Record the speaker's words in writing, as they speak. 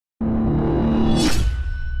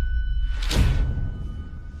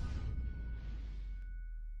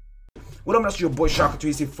What up, it's your boy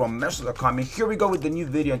SHOCKER360 from Madden.com, and here we go with the new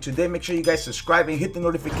video. And today, make sure you guys subscribe and hit the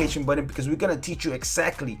notification button because we're gonna teach you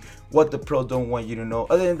exactly what the pro don't want you to know.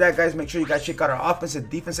 Other than that, guys, make sure you guys check out our offensive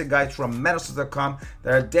defensive guides from Madden.com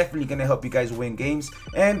that are definitely gonna help you guys win games.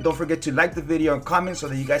 And don't forget to like the video and comment so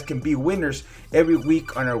that you guys can be winners every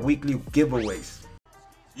week on our weekly giveaways.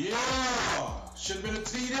 Yeah, should have been a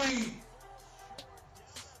TD.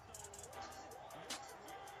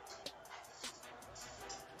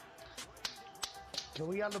 Can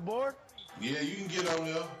we on the board? Yeah, you can get on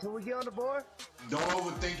there. Can we get on the board? Don't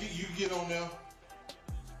overthink it. You can get on there.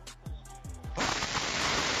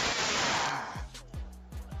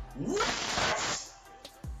 What?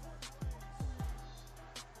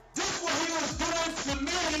 This what he was doing to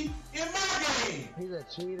me in my game. He's a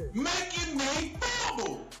cheater. Making me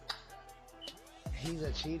fumble. He's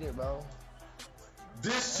a cheater, bro.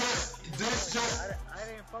 This just. I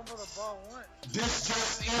didn't fumble the ball once. This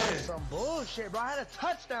just in. Some bullshit, bro. I had a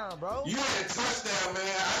touchdown, bro. You had a touchdown, man.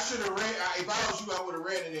 I should have read. If I was you, I would have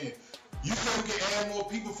read it in. You think we can add more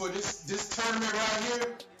people for this tournament right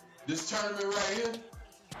here? This tournament right here?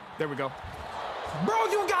 There we go. Bro,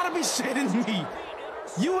 you gotta be shitting me.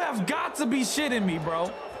 You have got to be shitting me,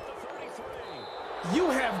 bro. You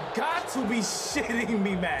have got to be shitting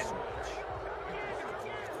me, Madden.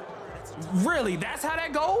 Really, that's how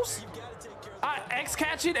that goes? I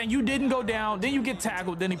X-catch it and you didn't go down, then you get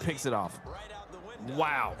tackled, then he picks it off.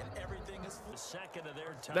 Wow.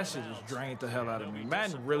 That shit just drained the hell out of me.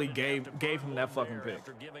 Madden really gave him that fucking pick.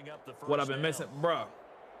 What I've been missing, bruh.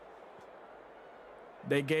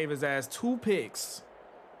 They gave his ass 2 picks.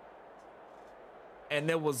 And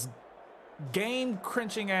there was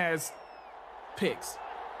game-crinching ass picks.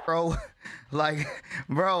 Bro, like,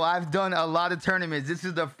 bro, I've done a lot of tournaments. This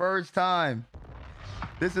is the first time.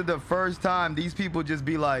 This is the first time these people just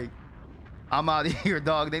be like, I'm out of here,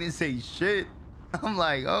 dog. They didn't say shit. I'm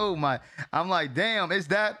like, oh my. I'm like, damn, it's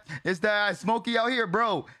that Smokey out here,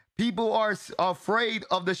 bro. People are afraid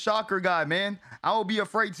of the Shocker guy, man. I will be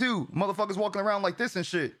afraid too. Motherfuckers walking around like this and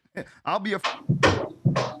shit. I'll be afraid.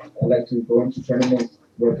 I like to go into tournaments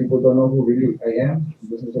where people don't know who really I am.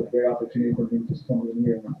 This is a great opportunity for me to come in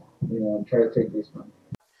here and try to take this one.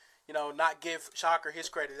 Not give Shocker his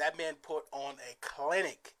credit. That man put on a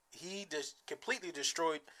clinic. He just completely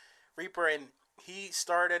destroyed Reaper, and he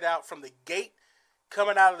started out from the gate,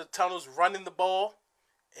 coming out of the tunnels, running the ball,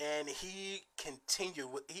 and he continued.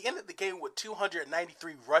 He ended the game with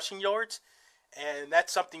 293 rushing yards, and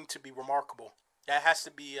that's something to be remarkable. That has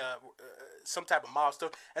to be some type of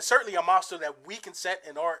milestone, and certainly a milestone that we can set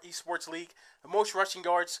in our esports league. The most rushing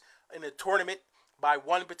yards in a tournament by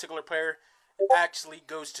one particular player actually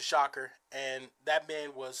goes to Shocker, and that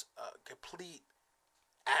man was a complete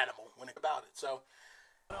animal when it about it. So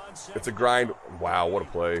it's a grind. Wow, what a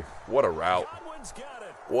play. What a route.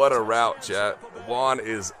 What a route, chat. Juan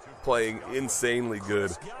is playing insanely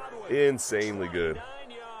good. Insanely good.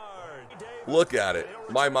 Look at it.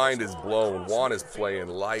 My mind is blown. Juan is playing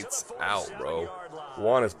lights out, bro.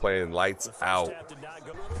 Juan is playing lights out.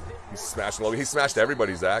 He's smashing Logan. He smashed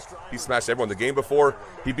everybody, Zach. He smashed everyone. The game before,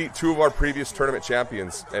 he beat 2 of our previous tournament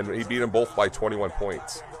champions, and he beat them both by 21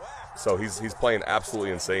 points. So he's playing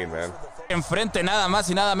absolutely insane, man. Enfrente nada más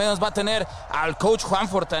y nada menos va a tener al coach Juan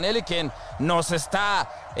Fortanelli, quien nos está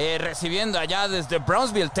recibiendo allá desde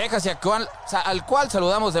Brownsville, Texas, y al cual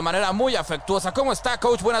saludamos de manera muy afectuosa. ¿Cómo está,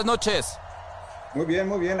 coach? Buenas noches. Muy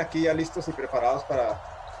bien, aquí ya listos y preparados para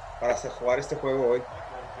jugar este juego hoy.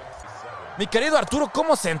 Mi querido Arturo,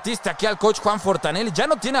 ¿cómo sentiste aquí al coach Juan Fortanelli? Ya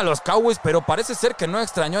no tiene a los Cowboys, pero parece ser que no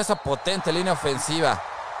extrañó esa potente línea ofensiva.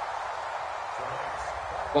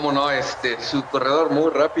 Cómo no, su corredor muy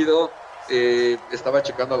rápido. Estaba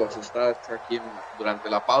checando los stats aquí durante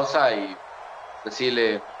la pausa y pues sí,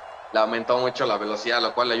 le aumentó mucho la velocidad,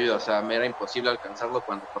 lo cual le ayuda. O sea, me era imposible alcanzarlo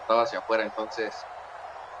cuando cortaba hacia afuera. Entonces,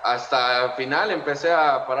 hasta el final empecé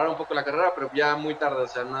a parar un poco la carrera, pero ya muy tarde, o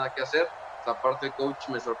sea, nada que hacer. Aparte, el coach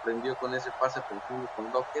me sorprendió con ese pase profundo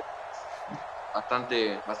con Lockett.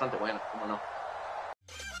 Bastante bueno, cómo no.